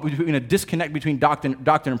talking about, between a disconnect between doctrine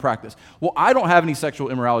and practice. Well, I don't have any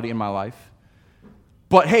sexual immorality in my life,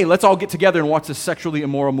 but hey, let's all get together and watch this sexually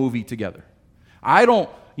immoral movie together. I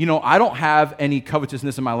don't have any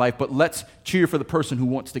covetousness in my life, but let's cheer for the person who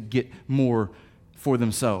wants to get more for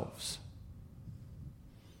themselves.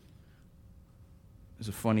 It's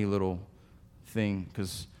a funny little thing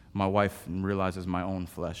because my wife realizes my own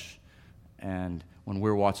flesh. And when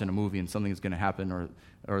we're watching a movie and something is going to happen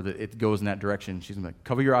or that it goes in that direction, she's going to be like,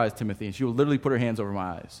 cover your eyes, Timothy. And she will literally put her hands over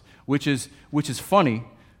my eyes, which is funny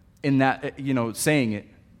in that, saying it.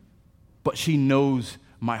 But she knows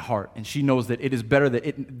my heart. And she knows that it is better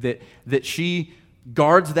that she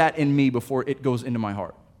guards that in me before it goes into my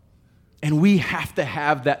heart. And we have to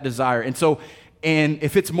have that desire. And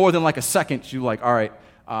if it's more than like a second, she's like, all right,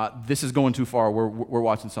 this is going too far. We're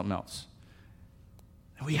watching something else.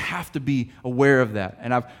 And we have to be aware of that.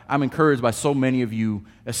 And I'm encouraged by so many of you,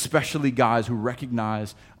 especially guys who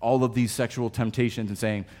recognize all of these sexual temptations and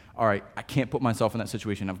saying, all right, I can't put myself in that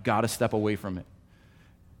situation. I've got to step away from it.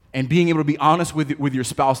 And being able to be honest with your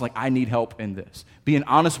spouse, like, I need help in this. Being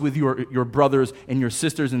honest with your brothers and your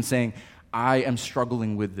sisters and saying, I am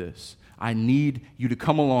struggling with this. I need you to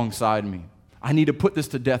come alongside me. I need to put this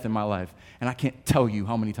to death in my life. And I can't tell you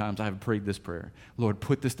how many times I have prayed this prayer. Lord,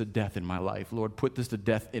 put this to death in my life. Lord, put this to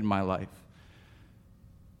death in my life.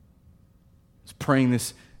 I was praying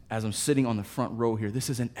this as I'm sitting on the front row here. This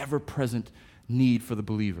is an ever-present need for the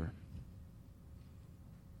believer.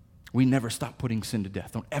 We never stop putting sin to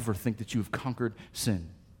death. Don't ever think that you have conquered sin.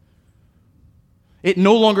 It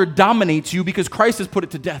no longer dominates you because Christ has put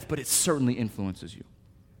it to death, but it certainly influences you.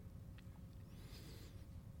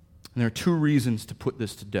 And there are two reasons to put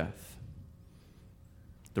this to death.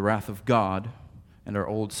 The wrath of God and our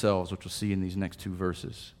old selves, which we'll see in these next two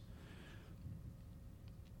verses.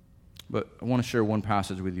 But I want to share one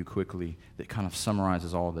passage with you quickly that kind of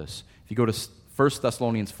summarizes all this. If you go to 1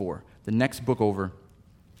 Thessalonians 4, the next book over,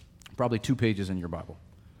 probably 2 pages in your Bible.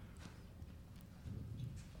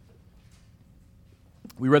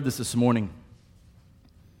 We read this morning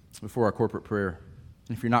before our corporate prayer.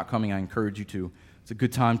 And if you're not coming, I encourage you to. It's a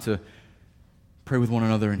good time to pray with one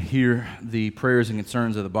another and hear the prayers and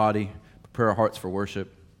concerns of the body, prepare our hearts for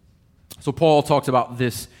worship. So Paul talks about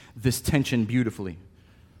this tension beautifully,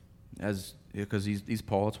 because he's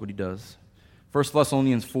Paul, that's what he does. 1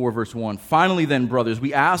 Thessalonians 4, verse 1. Finally then, brothers,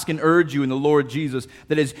 we ask and urge you in the Lord Jesus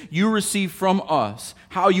that as you receive from us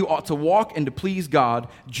how you ought to walk and to please God,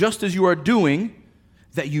 just as you are doing,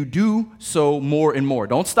 that you do so more and more.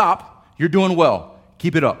 Don't stop. You're doing well.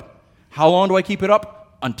 Keep it up. How long do I keep it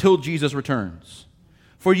up? until Jesus returns.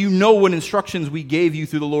 For you know what instructions we gave you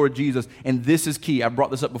through the Lord Jesus, and this is key. I've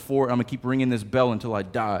brought this up before, and I'm going to keep ringing this bell until I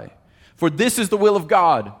die. For this is the will of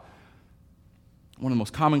God. One of the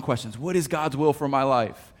most common questions, what is God's will for my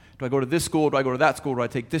life? Do I go to this school? Do I go to that school? Do I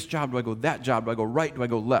take this job? Do I go to that job? Do I go right? Do I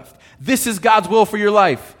go left? This is God's will for your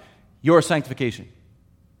life, your sanctification.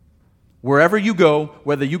 Wherever you go,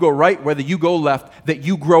 whether you go right, whether you go left, that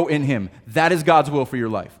you grow in Him. That is God's will for your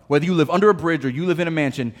life. Whether you live under a bridge or you live in a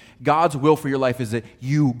mansion, God's will for your life is that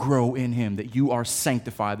you grow in Him, that you are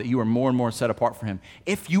sanctified, that you are more and more set apart for Him.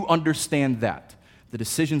 If you understand that, the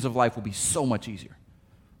decisions of life will be so much easier.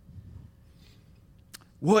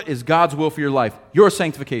 What is God's will for your life? Your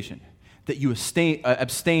sanctification. That you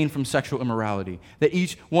abstain from sexual immorality. That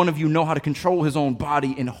each one of you know how to control his own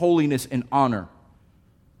body in holiness and honor.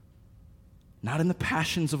 Not in the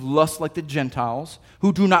passions of lust like the Gentiles,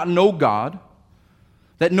 who do not know God.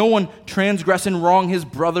 That no one transgress and wrong his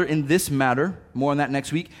brother in this matter. More on that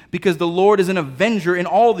next week. Because the Lord is an avenger in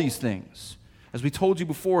all these things, as we told you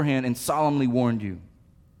beforehand and solemnly warned you.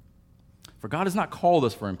 For God has not called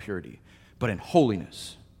us for impurity, but in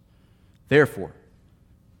holiness. Therefore,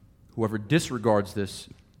 whoever disregards this,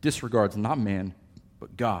 disregards not man,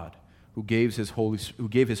 but God, who gave his Holy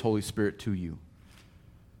Spirit to you.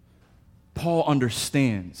 Paul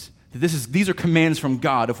understands that these are commands from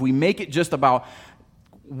God. If we make it just about,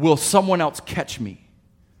 will someone else catch me,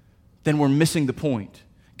 then we're missing the point.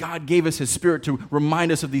 God gave us His Spirit to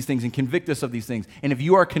remind us of these things and convict us of these things. And if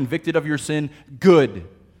you are convicted of your sin, good.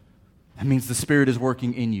 That means the Spirit is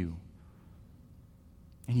working in you.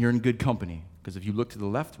 And you're in good company. Because if you look to the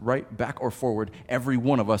left, right, back, or forward, every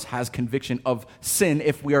one of us has conviction of sin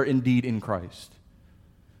if we are indeed in Christ.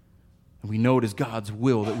 And we know it is God's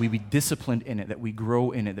will that we be disciplined in it, that we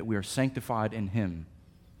grow in it, that we are sanctified in Him.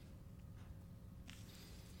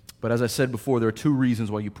 But as I said before, there are two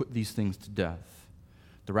reasons why you put these things to death.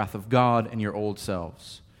 The wrath of God and your old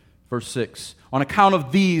selves. Verse 6, on account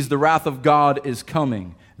of these, the wrath of God is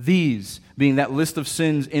coming. These being that list of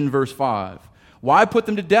sins in verse 5. Why put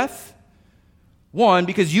them to death? 1,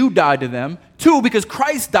 because you died to them. 2, because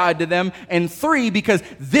Christ died to them. And 3, because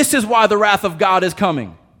this is why the wrath of God is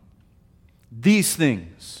coming. These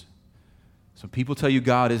things. So people tell you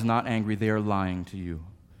God is not angry. They are lying to you.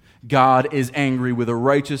 God is angry with a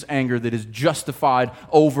righteous anger that is justified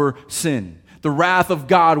over sin. The wrath of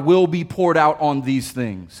God will be poured out on these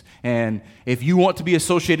things. And if you want to be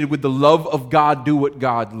associated with the love of God, do what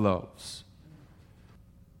God loves.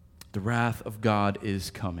 The wrath of God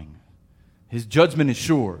is coming. His judgment is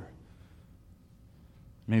sure.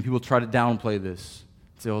 Many people try to downplay this.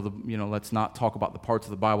 Say, let's not talk about the parts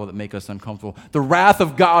of the Bible that make us uncomfortable. The wrath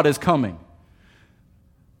of God is coming.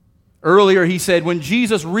 Earlier he said, when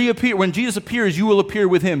Jesus appears, you will appear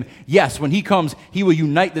with Him. Yes, when He comes, He will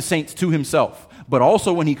unite the saints to Himself. But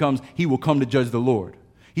also when He comes, He will come to judge the Lord.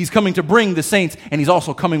 He's coming to bring the saints, and He's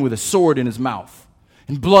also coming with a sword in His mouth.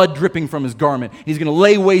 And blood dripping from His garment. He's going to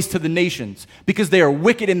lay waste to the nations because they are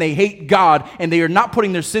wicked and they hate God and they are not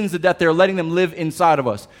putting their sins to death. They are letting them live inside of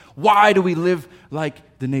us. Why do we live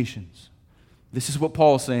like the nations? This is what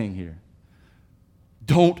Paul is saying here.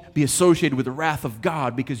 Don't be associated with the wrath of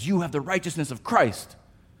God because you have the righteousness of Christ.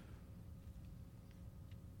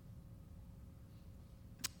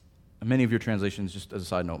 And many of your translations, just as a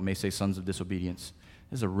side note, may say sons of disobedience.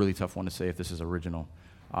 This is a really tough one to say if this is original.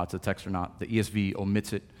 To the text or not. The ESV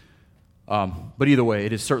omits it. But either way,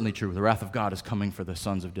 it is certainly true. The wrath of God is coming for the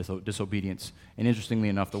sons of disobedience. And interestingly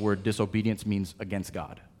enough, the word disobedience means against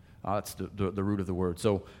God. That's the root of the word.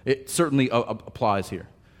 So it certainly applies here.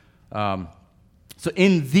 So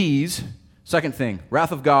in these, second thing,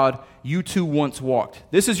 wrath of God, you too once walked.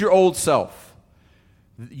 This is your old self.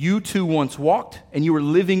 You too once walked, and you were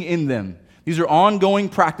living in them. These are ongoing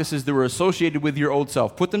practices that were associated with your old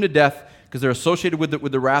self. Put them to death, because they're associated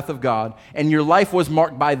with the wrath of God, and your life was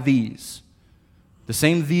marked by these. The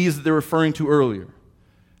same these that they're referring to earlier.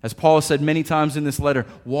 As Paul has said many times in this letter,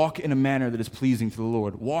 walk in a manner that is pleasing to the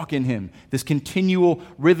Lord. Walk in Him, this continual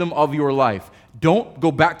rhythm of your life. Don't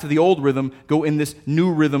go back to the old rhythm, go in this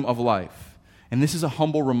new rhythm of life. And this is a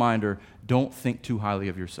humble reminder, don't think too highly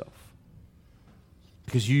of yourself.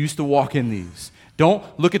 Because you used to walk in these. Don't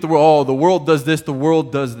look at the world, the world does this, the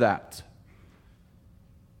world does that.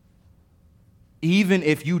 Even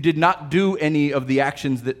if you did not do any of the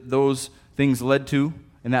actions that those things led to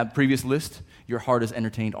in that previous list, your heart has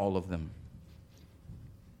entertained all of them.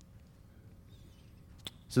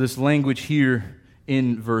 So this language here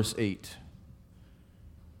in verse 8.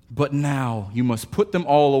 But now you must put them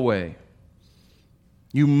all away.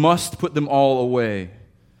 You must put them all away.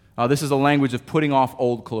 This is a language of putting off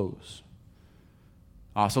old clothes.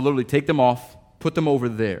 So literally take them off, put them over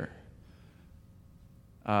there.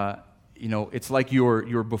 It's like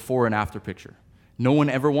your before and after picture. No one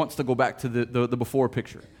ever wants to go back to the before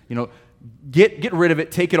picture. Get rid of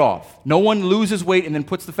it, take it off. No one loses weight and then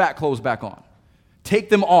puts the fat clothes back on. Take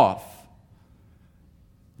them off.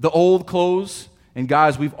 The old clothes, and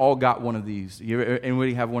guys, we've all got one of these.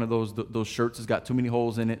 Anybody have one of those shirts that's got too many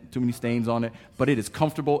holes in it, too many stains on it, but it is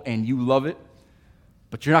comfortable and you love it,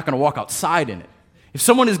 but you're not going to walk outside in it. If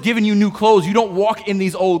someone is giving you new clothes, you don't walk in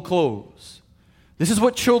these old clothes. This is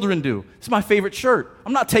what children do. This is my favorite shirt.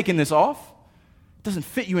 I'm not taking this off. It doesn't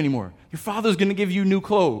fit you anymore. Your father's going to give you new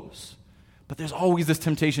clothes. But there's always this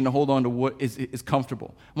temptation to hold on to what is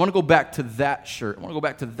comfortable. I want to go back to that shirt. I want to go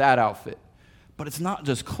back to that outfit. But it's not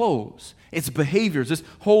just clothes. It's behaviors. This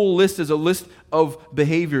whole list is a list of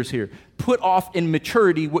behaviors here. Put off in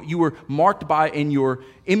maturity what you were marked by in your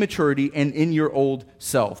immaturity and in your old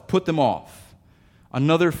self. Put them off.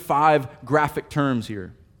 Another 5 graphic terms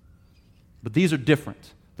here. But these are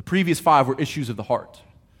different. The previous 5 were issues of the heart.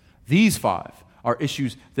 These 5 are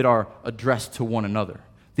issues that are addressed to one another.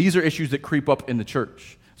 These are issues that creep up in the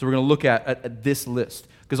church. So we're going to look at this list,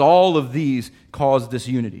 because all of these cause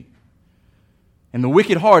disunity. And the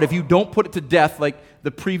wicked heart, if you don't put it to death like the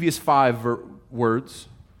previous 5 words,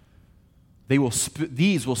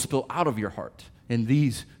 these will spill out of your heart in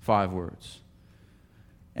these 5 words.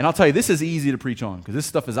 And I'll tell you, this is easy to preach on because this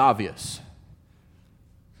stuff is obvious.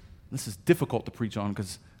 This is difficult to preach on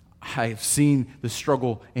because I have seen the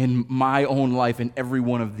struggle in my own life in every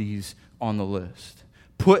one of these on the list.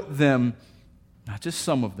 Put them, not just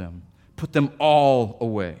some of them, put them all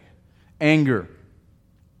away. Anger.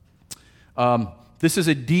 This is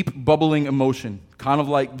a deep bubbling emotion, kind of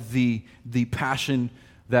like the passion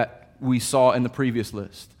that we saw in the previous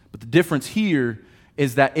list. But the difference here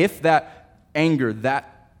is that if that anger, that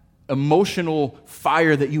emotional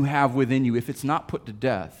fire that you have within you, if it's not put to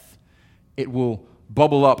death, it will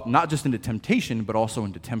bubble up not just into temptation, but also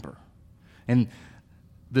into temper. And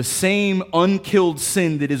the same unkilled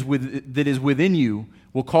sin that is within you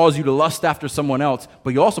will cause you to lust after someone else,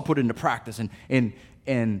 but you also put it into practice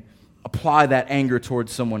and apply that anger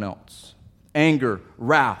towards someone else. Anger,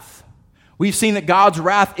 wrath. We've seen that God's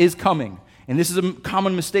wrath is coming, and this is a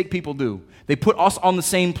common mistake people do. They put us on the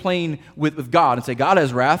same plane with God and say, God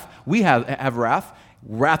has wrath, we have wrath.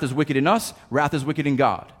 Wrath is wicked in us, wrath is wicked in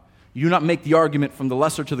God. You do not make the argument from the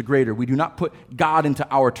lesser to the greater. We do not put God into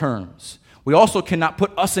our terms. We also cannot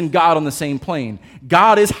put us and God on the same plane.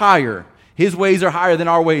 God is higher. His ways are higher than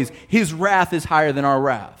our ways. His wrath is higher than our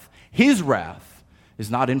wrath. His wrath is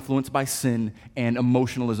not influenced by sin and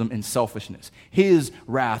emotionalism and selfishness. His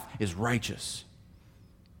wrath is righteous.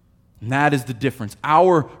 And that is the difference.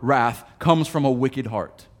 Our wrath comes from a wicked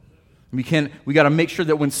heart. We got to make sure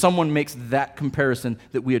that when someone makes that comparison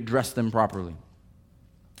that we address them properly.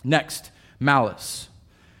 Next, malice.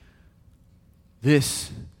 This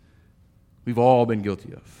we've all been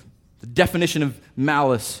guilty of. The definition of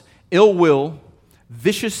malice: ill will,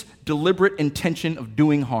 vicious, deliberate intention of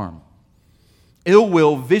doing harm. Ill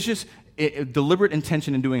will, vicious, deliberate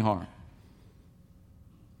intention in doing harm.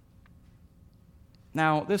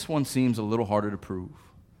 Now, this one seems a little harder to prove,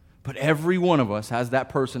 but every one of us has that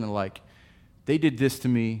person that, they did this to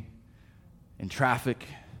me in traffic.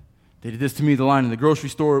 They did this to me in the line in the grocery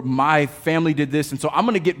store. My family did this, and so I'm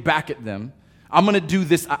going to get back at them. I'm going to do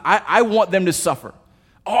this. I want them to suffer.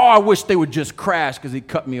 Oh, I wish they would just crash because he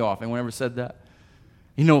cut me off. Anyone ever said that?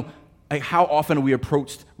 How often have we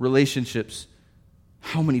approached relationships?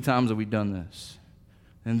 How many times have we done this?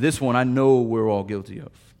 And this one I know we're all guilty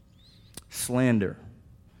of. Slander.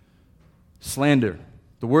 Slander.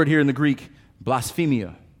 The word here in the Greek,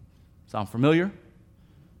 blasphemia. Sound familiar?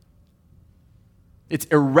 It's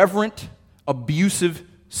irreverent, abusive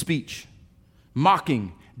speech,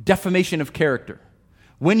 mocking, defamation of character.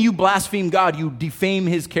 When you blaspheme God, you defame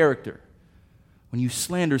his character. When you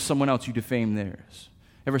slander someone else, you defame theirs.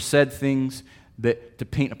 Ever said things that to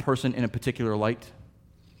paint a person in a particular light?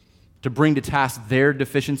 To bring to task their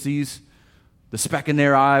deficiencies, the speck in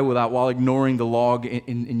their eye while ignoring the log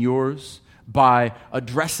in yours, by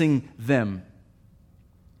addressing them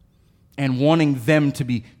and wanting them to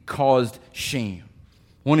be caused shame.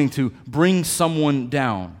 Wanting to bring someone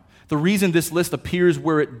down. The reason this list appears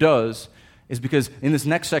where it does is because in this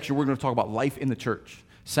next section, we're going to talk about life in the church,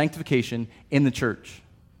 sanctification in the church.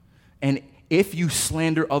 And if you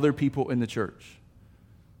slander other people in the church,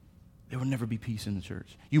 there will never be peace in the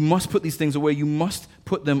church. You must put these things away. You must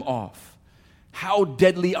put them off. How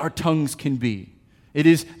deadly our tongues can be. It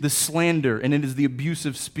is the slander and it is the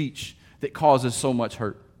abusive speech that causes so much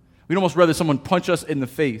hurt. We'd almost rather someone punch us in the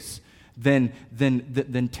face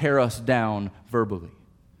than tear us down verbally.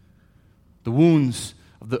 The wounds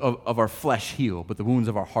of our flesh heal, but the wounds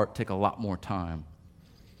of our heart take a lot more time.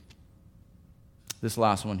 This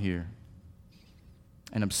last one here.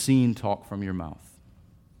 An obscene talk from your mouth.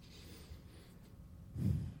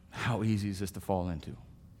 How easy is this to fall into?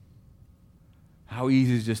 How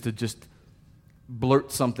easy is it to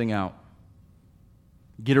blurt something out?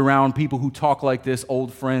 Get around people who talk like this,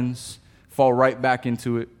 old friends, fall right back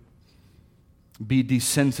into it. Be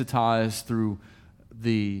desensitized through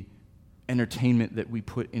the entertainment that we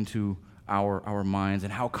put into our minds,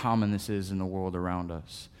 and how common this is in the world around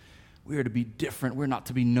us. We are to be different. We're not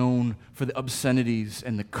to be known for the obscenities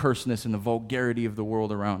and the curseness and the vulgarity of the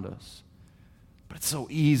world around us. But it's so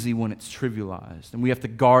easy when it's trivialized, and we have to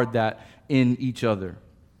guard that in each other.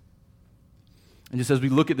 And just as we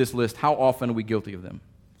look at this list, how often are we guilty of them?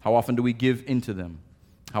 How often do we give into them?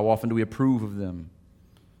 How often do we approve of them?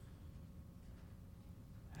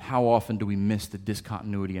 How often do we miss the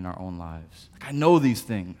discontinuity in our own lives? Like, I know these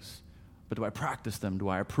things, but do I practice them? Do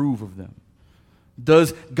I approve of them?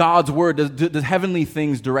 Does God's word, does heavenly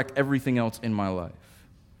things direct everything else in my life?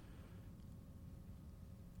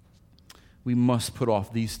 We must put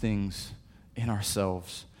off these things in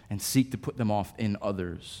ourselves and seek to put them off in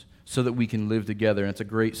others so that we can live together. And it's a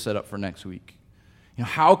great setup for next week. You know,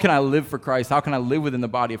 how can I live for Christ? How can I live within the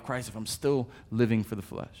body of Christ if I'm still living for the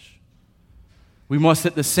flesh? We must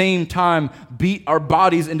at the same time beat our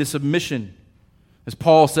bodies into submission, as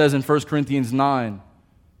Paul says in 1 Corinthians 9,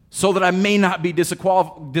 so that I may not be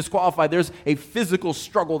disqualified. There's a physical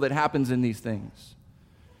struggle that happens in these things.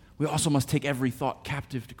 We also must take every thought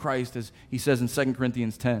captive to Christ, as he says in 2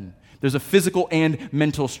 Corinthians 10. There's a physical and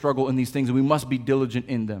mental struggle in these things, and we must be diligent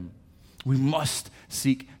in them. We must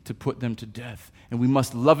seek to put them to death, and we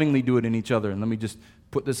must lovingly do it in each other. And let me just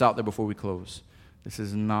put this out there before we close. This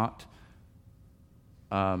is not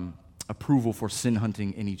approval for sin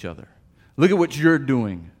hunting in each other. Look at what you're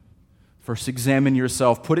doing. First, examine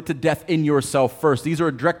yourself. Put it to death in yourself first. These are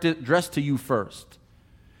addressed to you first.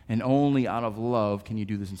 And only out of love can you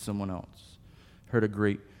do this in someone else. Heard a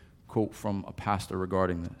great quote from a pastor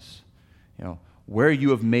regarding this. You know, where you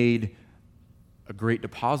have made a great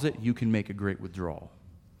deposit, you can make a great withdrawal.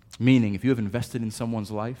 Meaning, if you have invested in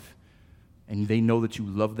someone's life and they know that you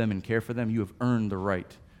love them and care for them, you have earned the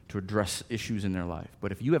right to address issues in their life.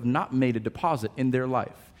 But if you have not made a deposit in their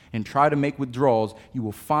life and try to make withdrawals, you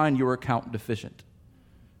will find your account deficient.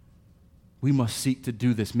 We must seek to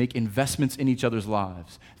do this, make investments in each other's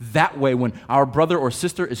lives. That way, when our brother or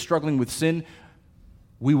sister is struggling with sin,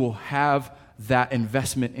 we will have that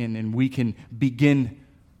investment in, and we can begin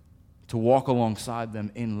to walk alongside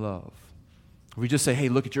them in love. If we just say, hey,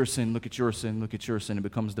 look at your sin, look at your sin, look at your sin, it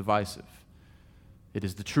becomes divisive. It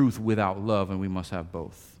is the truth without love, and we must have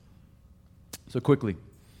both. So quickly,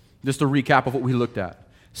 just a recap of what we looked at.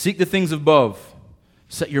 Seek the things above.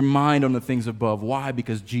 Set your mind on the things above. Why?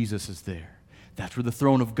 Because Jesus is there. That's where the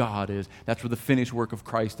throne of God is. That's where the finished work of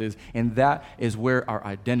Christ is. And that is where our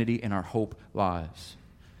identity and our hope lies.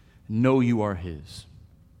 Know you are His.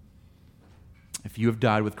 If you have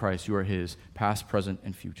died with Christ, you are His, past, present,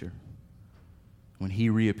 and future. When He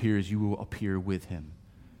reappears, you will appear with Him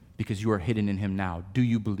because you are hidden in Him now. Do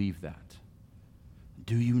you believe that?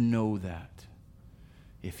 Do you know that?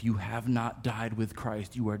 If you have not died with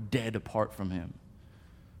Christ, you are dead apart from Him.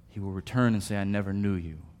 He will return and say, I never knew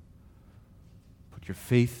you. Put your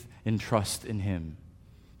faith and trust in Him,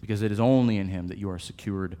 because it is only in Him that you are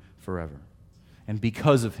secured forever. And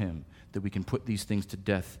because of Him, that we can put these things to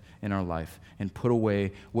death in our life and put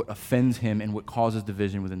away what offends Him and what causes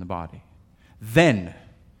division within the body. Then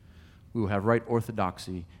we will have right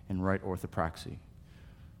orthodoxy and right orthopraxy.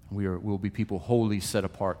 We will be people wholly set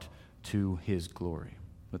apart to His glory.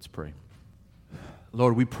 Let's pray.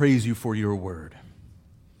 Lord, we praise You for Your word.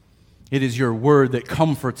 It is Your word that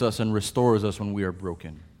comforts us and restores us when we are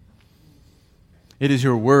broken. It is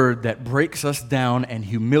Your word that breaks us down and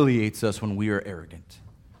humiliates us when we are arrogant.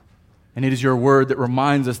 And it is Your word that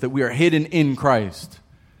reminds us that we are hidden in Christ.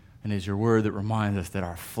 And it is Your word that reminds us that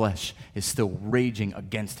our flesh is still raging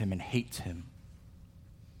against Him and hates Him.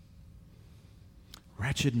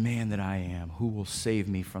 Wretched man that I am, who will save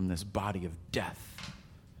me from this body of death?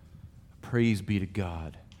 Praise be to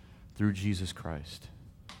God through Jesus Christ,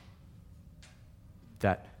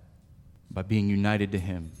 that by being united to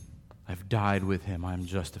Him, I've died with Him, I am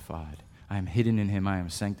justified. I am hidden in Him, I am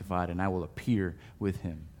sanctified, and I will appear with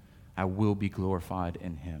Him. I will be glorified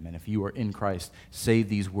in Him. And if you are in Christ, say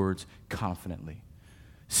these words confidently.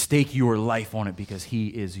 Stake your life on it, because He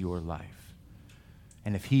is your life.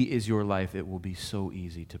 And if He is your life, it will be so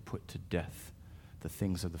easy to put to death the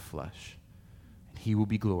things of the flesh. And he will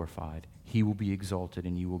be glorified, he will be exalted,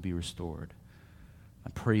 and you will be restored. I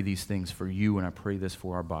pray these things for you, and I pray this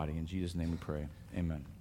for our body. In Jesus' name we pray. Amen.